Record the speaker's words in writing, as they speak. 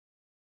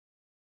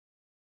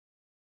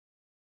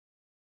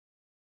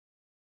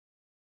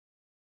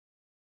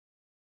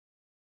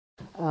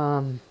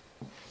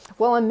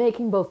Well, I'm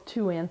making both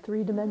 2 and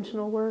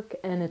 3-dimensional work,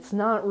 and it's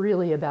not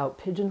really about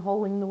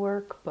pigeonholing the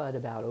work, but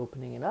about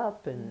opening it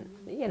up and,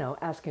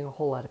 asking a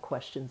whole lot of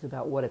questions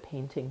about what a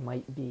painting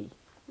might be.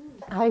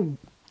 I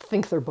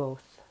think they're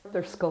both.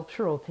 They're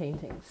sculptural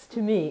paintings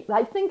to me.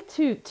 I think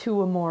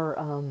to a more,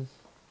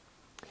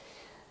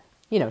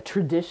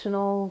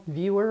 traditional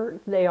viewer,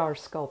 they are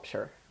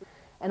sculpture.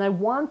 And I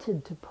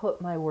wanted to put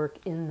my work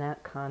in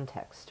that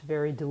context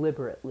very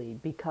deliberately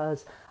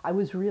because I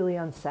was really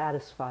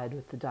unsatisfied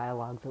with the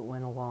dialogue that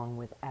went along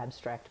with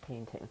abstract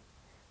painting.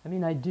 I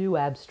mean, I do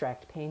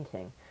abstract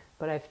painting,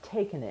 but I've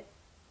taken it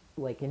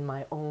like in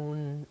my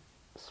own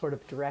sort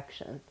of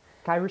direction.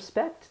 I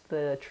respect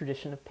the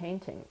tradition of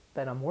painting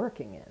that I'm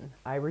working in.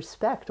 I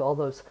respect all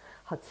those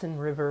Hudson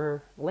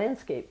River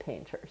landscape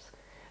painters.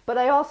 But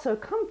I also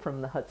come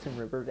from the Hudson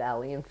River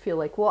Valley and feel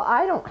like, well,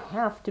 I don't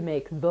have to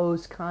make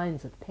those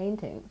kinds of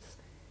paintings.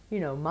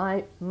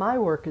 My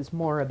work is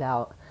more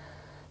about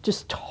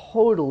just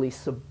totally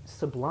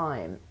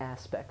sublime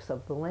aspects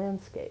of the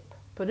landscape.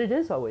 But it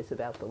is always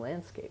about the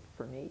landscape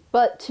for me.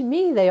 But to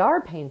me, they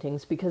are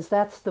paintings because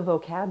that's the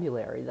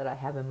vocabulary that I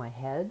have in my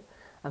head.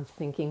 I'm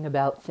thinking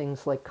about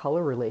things like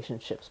color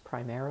relationships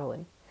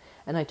primarily.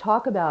 And I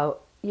talk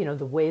about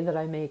the way that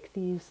I make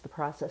these, the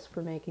process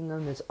for making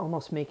them is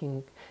almost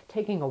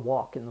taking a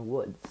walk in the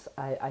woods.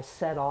 I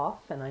set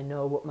off and I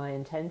know what my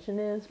intention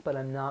is, but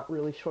I'm not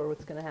really sure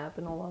what's going to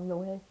happen along the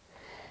way.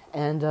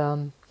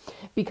 And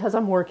because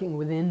I'm working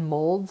within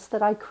molds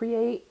that I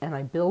create, and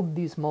I build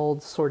these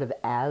molds sort of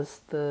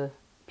as the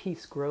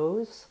piece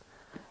grows,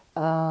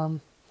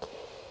 it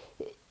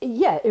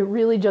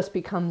really just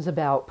becomes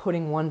about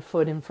putting one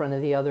foot in front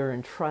of the other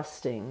and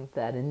trusting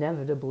that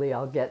inevitably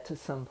I'll get to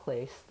some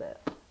place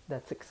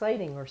that's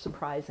exciting or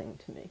surprising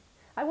to me.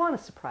 I want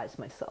to surprise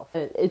myself.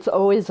 It's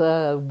always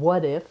a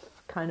what if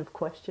kind of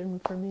question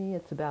for me.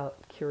 It's about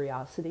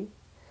curiosity.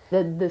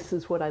 This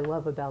is what I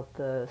love about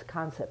the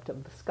concept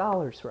of the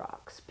scholars'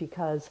 rocks,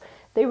 because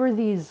they were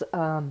these,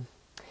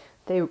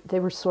 they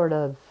were sort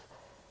of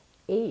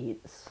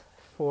aids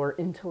for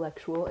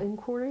intellectual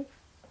inquiry.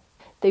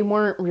 They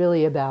weren't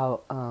really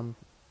about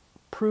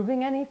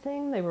proving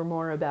anything. They were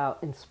more about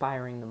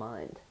inspiring the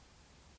mind.